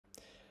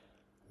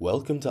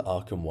Welcome to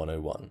Arkham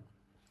 101.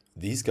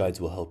 These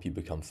guides will help you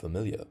become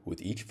familiar with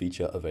each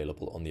feature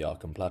available on the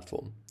Arkham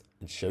platform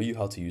and show you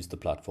how to use the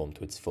platform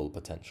to its full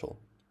potential.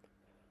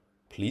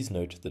 Please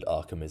note that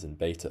Arkham is in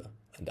beta,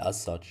 and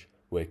as such,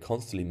 we're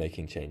constantly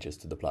making changes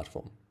to the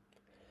platform.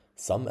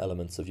 Some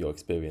elements of your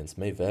experience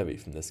may vary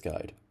from this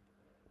guide.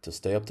 To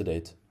stay up to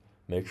date,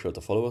 make sure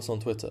to follow us on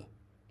Twitter,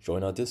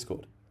 join our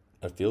Discord,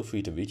 and feel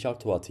free to reach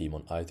out to our team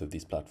on either of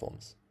these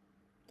platforms.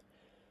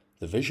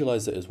 The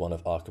Visualizer is one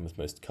of Arkham's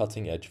most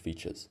cutting-edge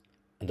features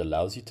and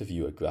allows you to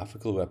view a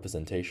graphical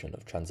representation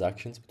of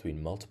transactions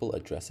between multiple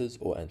addresses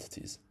or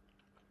entities.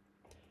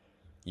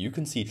 You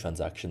can see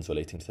transactions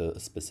relating to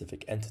a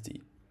specific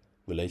entity,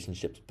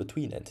 relationships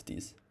between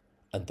entities,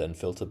 and then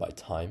filter by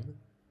time,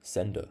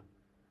 sender,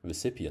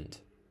 recipient,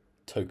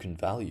 token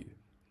value,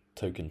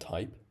 token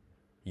type,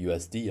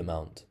 USD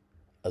amount,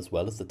 as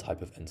well as the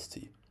type of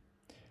entity.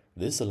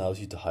 This allows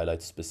you to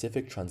highlight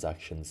specific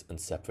transactions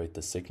and separate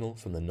the signal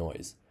from the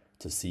noise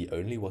to see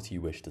only what you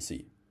wish to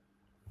see.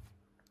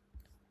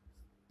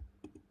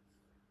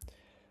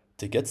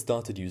 To get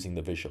started using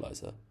the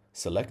Visualizer,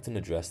 select an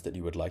address that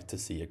you would like to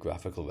see a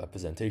graphical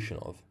representation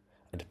of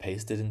and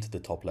paste it into the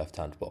top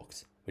left-hand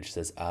box, which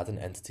says Add an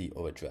entity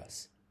or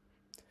address.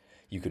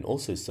 You can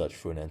also search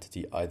for an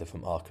entity either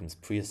from Arkham's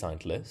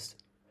pre-assigned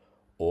list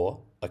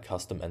or a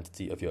custom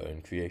entity of your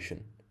own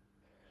creation.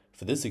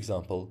 For this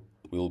example,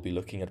 we will be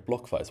looking at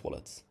BlockFi's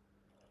wallets.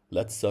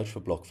 Let's search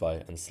for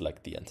BlockFi and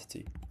select the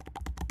entity.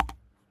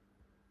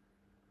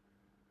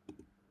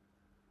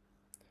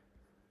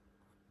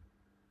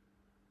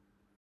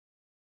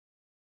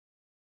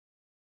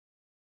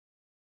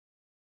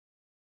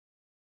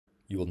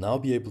 You will now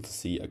be able to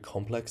see a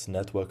complex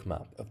network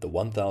map of the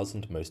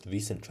 1,000 most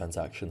recent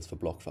transactions for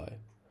BlockFi.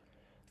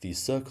 These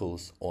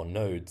circles, or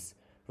nodes,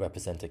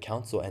 represent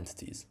accounts or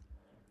entities.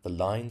 The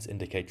lines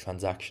indicate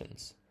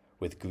transactions,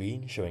 with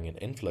green showing an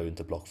inflow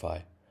into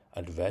BlockFi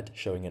and red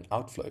showing an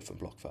outflow from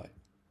BlockFi.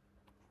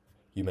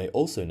 You may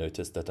also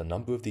notice that a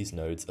number of these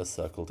nodes are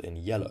circled in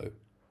yellow.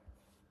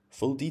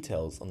 Full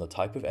details on the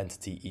type of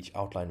entity each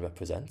outline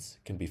represents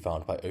can be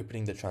found by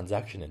opening the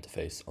transaction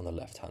interface on the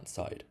left-hand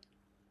side.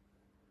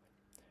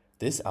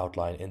 This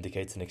outline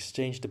indicates an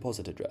exchange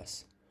deposit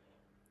address,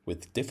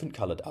 with different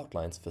colored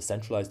outlines for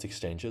centralized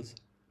exchanges,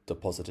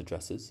 deposit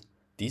addresses,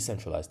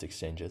 decentralized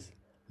exchanges,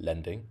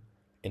 lending,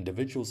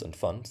 individuals and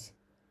funds,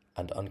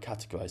 and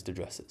uncategorized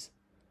addresses.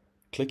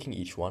 Clicking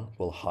each one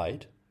will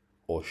hide,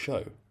 or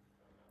show,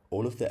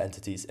 all of the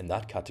entities in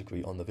that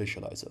category on the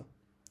Visualizer.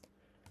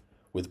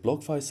 With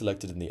BlockFi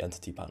selected in the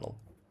Entity panel,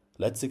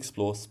 let's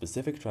explore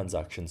specific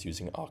transactions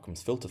using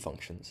Arkham's filter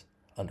functions,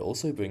 and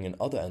also bring in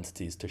other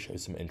entities to show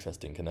some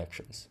interesting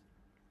connections.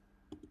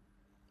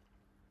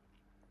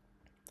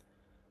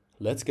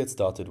 Let's get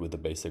started with the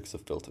basics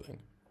of filtering.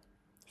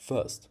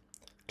 First,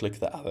 click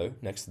the arrow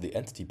next to the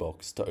entity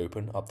box to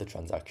open up the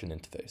transaction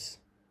interface.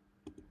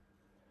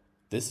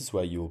 This is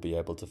where you will be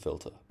able to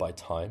filter by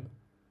time,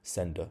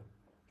 sender,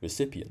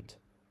 recipient,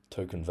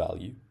 token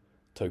value,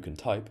 token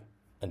type,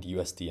 and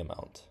USD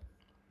amount.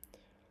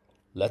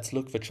 Let's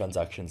look for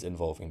transactions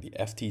involving the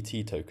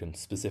FTT token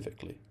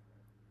specifically.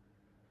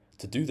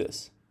 To do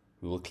this,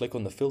 we will click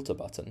on the filter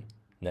button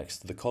next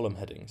to the column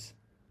headings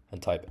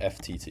and type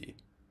FTT.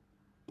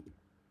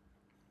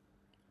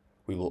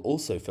 We will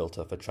also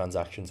filter for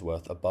transactions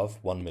worth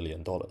above $1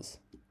 million.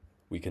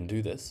 We can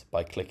do this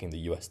by clicking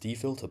the USD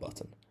filter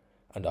button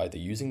and either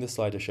using the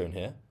slider shown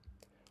here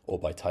or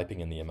by typing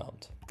in the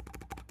amount.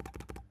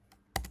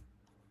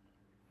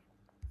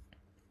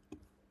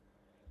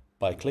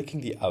 By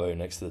clicking the arrow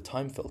next to the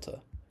time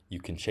filter,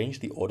 you can change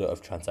the order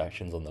of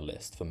transactions on the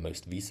list from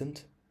most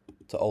recent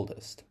to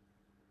oldest,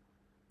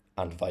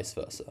 and vice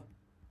versa.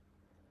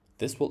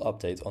 This will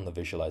update on the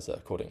Visualizer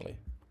accordingly.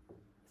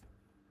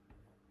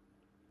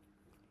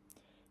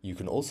 You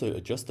can also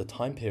adjust the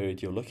time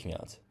period you're looking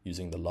at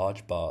using the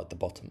large bar at the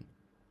bottom.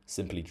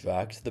 Simply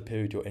drag to the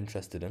period you're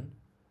interested in,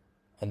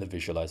 and the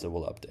Visualizer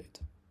will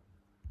update.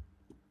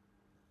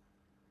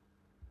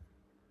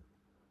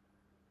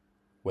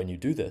 When you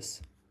do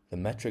this, the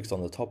metrics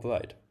on the top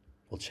right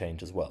will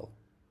change as well.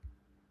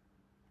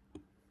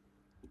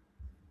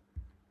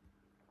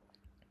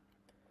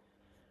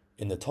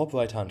 In the top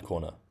right-hand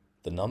corner,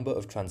 the number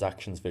of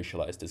transactions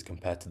visualized is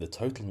compared to the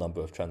total number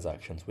of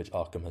transactions which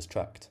Arkham has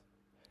tracked.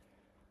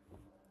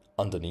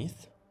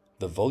 Underneath,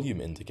 the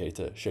volume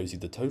indicator shows you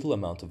the total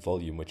amount of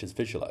volume which is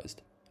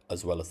visualized,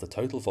 as well as the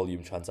total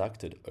volume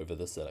transacted over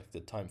the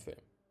selected time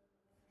frame.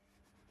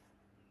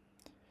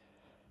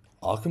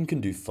 Arkham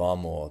can do far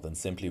more than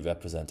simply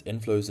represent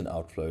inflows and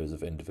outflows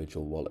of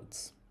individual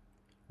wallets.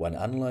 When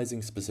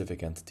analyzing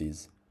specific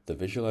entities,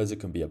 the Visualizer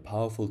can be a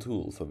powerful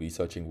tool for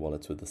researching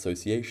wallets with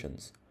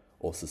associations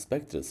or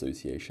suspected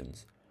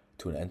associations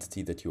to an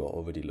entity that you are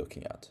already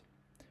looking at.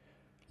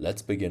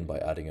 Let's begin by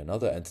adding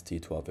another entity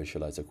to our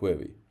Visualizer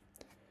query.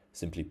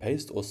 Simply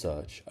paste or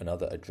search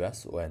another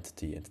address or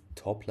entity into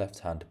the top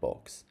left-hand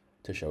box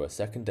to show a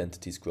second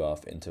entity's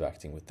graph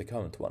interacting with the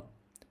current one.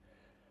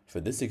 For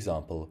this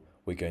example,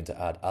 we're going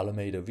to add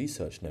Alameda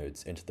research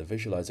nodes into the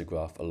Visualizer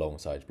graph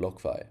alongside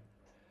BlockFi.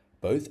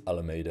 Both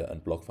Alameda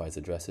and BlockFi's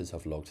addresses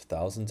have logged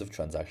thousands of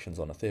transactions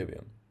on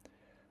Ethereum,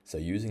 so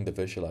using the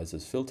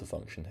Visualizer's filter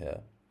function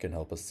here can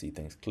help us see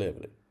things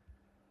clearly.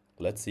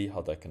 Let's see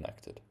how they're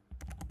connected.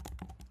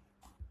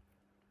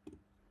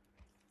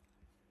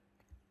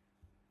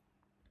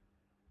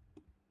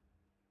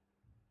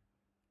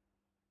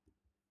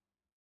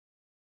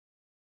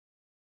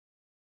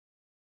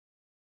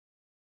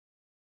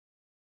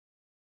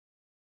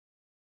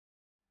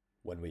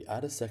 When we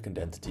add a second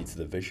entity to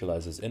the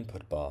Visualizer's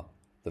input bar,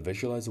 the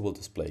Visualizer will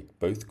display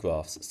both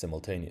graphs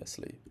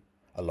simultaneously,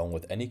 along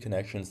with any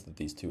connections that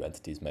these two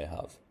entities may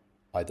have,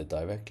 either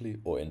directly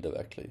or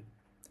indirectly.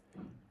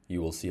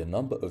 You will see a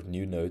number of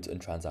new nodes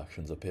and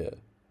transactions appear,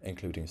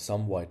 including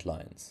some white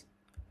lines.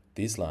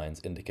 These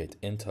lines indicate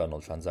internal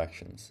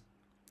transactions,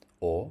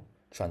 or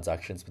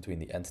transactions between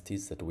the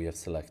entities that we have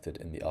selected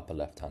in the upper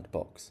left-hand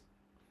box.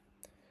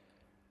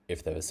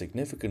 If there are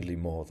significantly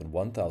more than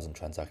 1,000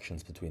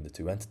 transactions between the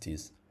two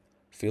entities,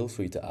 feel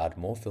free to add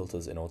more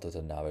filters in order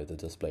to narrow the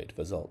displayed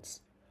results,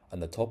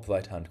 and the top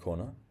right-hand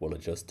corner will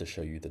adjust to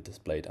show you the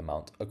displayed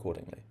amount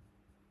accordingly.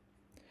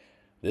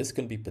 This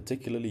can be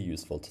particularly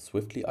useful to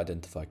swiftly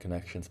identify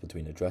connections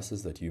between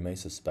addresses that you may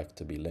suspect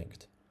to be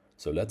linked,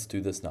 so let's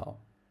do this now.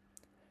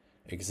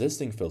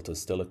 Existing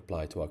filters still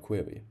apply to our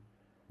query,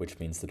 which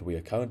means that we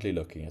are currently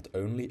looking at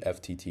only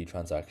FTT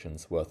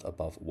transactions worth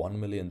above $1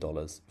 million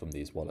from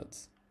these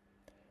wallets.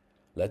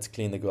 Let's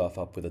clean the graph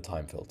up with a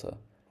time filter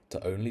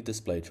to only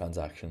display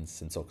transactions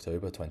since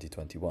October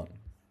 2021.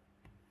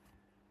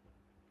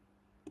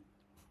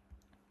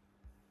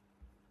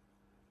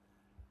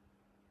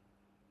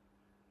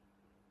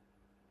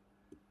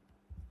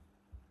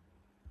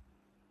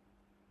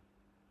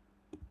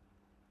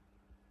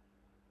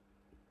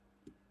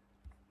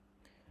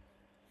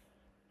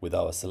 With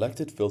our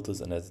selected filters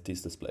and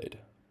entities displayed,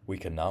 we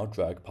can now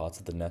drag parts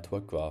of the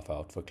network graph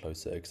out for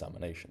closer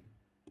examination.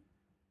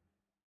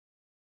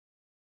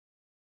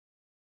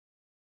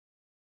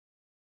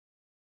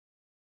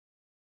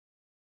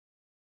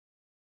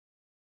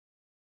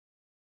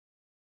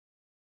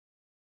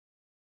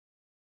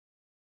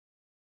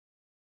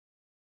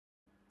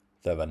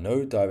 There are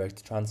no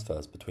direct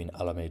transfers between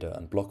Alameda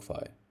and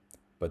BlockFi,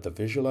 but the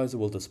Visualizer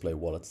will display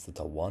wallets that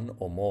are one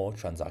or more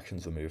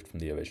transactions removed from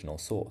the original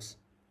source.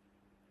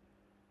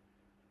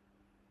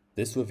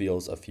 This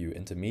reveals a few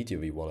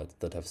intermediary wallets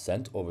that have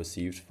sent or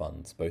received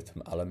funds both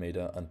from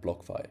Alameda and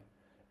BlockFi,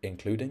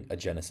 including a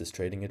Genesis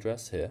trading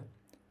address here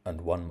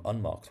and one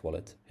unmarked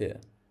wallet here.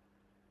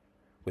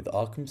 With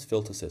Arkham's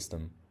filter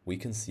system, we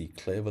can see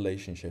clear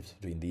relationships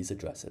between these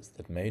addresses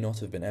that may not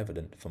have been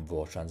evident from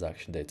raw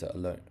transaction data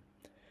alone.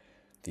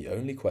 The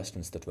only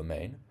questions that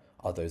remain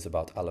are those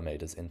about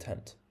Alameda's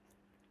intent.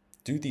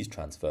 Do these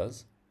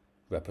transfers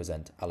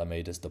represent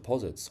Alameda's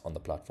deposits on the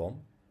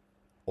platform,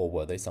 or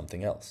were they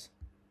something else?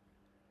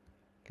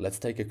 Let's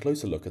take a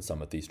closer look at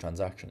some of these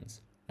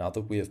transactions, now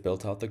that we have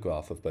built out the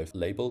graph of both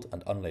labeled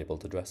and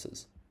unlabeled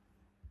addresses.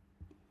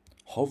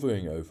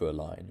 Hovering over a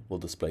line will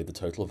display the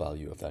total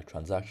value of that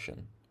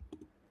transaction.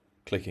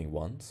 Clicking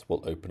once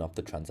will open up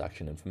the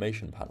transaction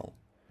information panel,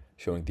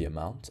 showing the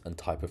amount and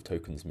type of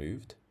tokens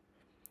moved,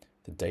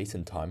 the date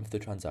and time of the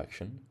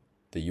transaction,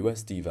 the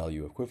USD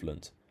value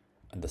equivalent,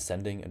 and the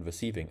sending and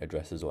receiving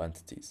addresses or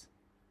entities.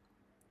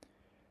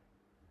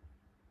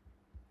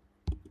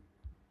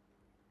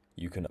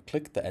 You can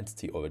click the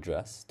entity or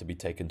address to be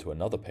taken to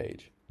another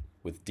page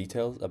with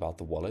details about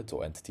the wallet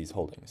or entity's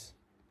holdings.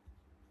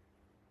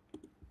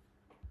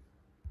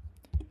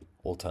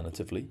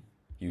 Alternatively,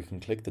 you can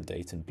click the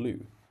date in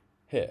blue,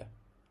 here,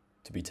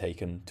 to be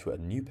taken to a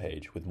new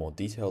page with more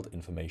detailed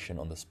information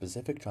on the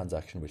specific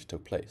transaction which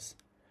took place,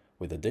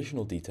 with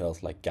additional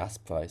details like gas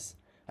price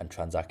and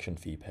transaction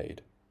fee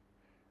paid.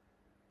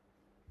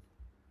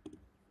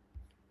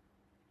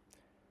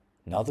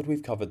 Now that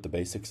we've covered the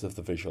basics of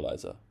the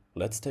Visualizer,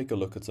 let's take a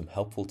look at some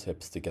helpful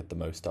tips to get the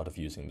most out of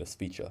using this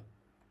feature.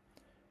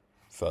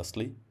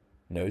 Firstly,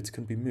 nodes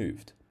can be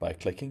moved by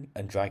clicking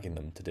and dragging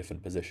them to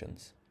different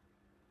positions.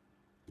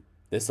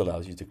 This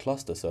allows you to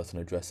cluster certain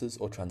addresses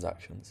or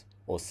transactions,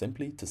 or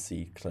simply to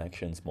see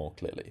connections more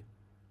clearly.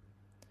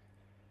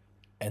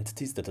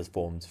 Entities that are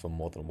formed from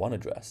more than one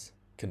address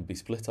can be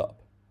split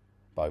up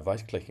by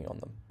right-clicking on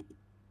them.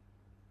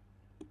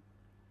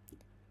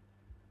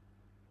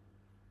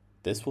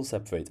 This will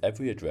separate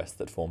every address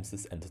that forms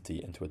this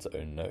entity into its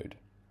own node.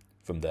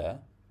 From there,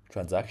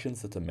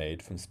 transactions that are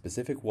made from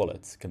specific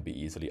wallets can be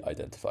easily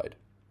identified.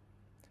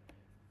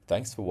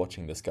 Thanks for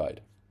watching this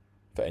guide.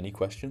 For any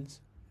questions,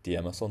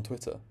 DM us on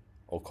Twitter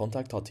or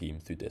contact our team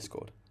through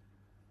Discord.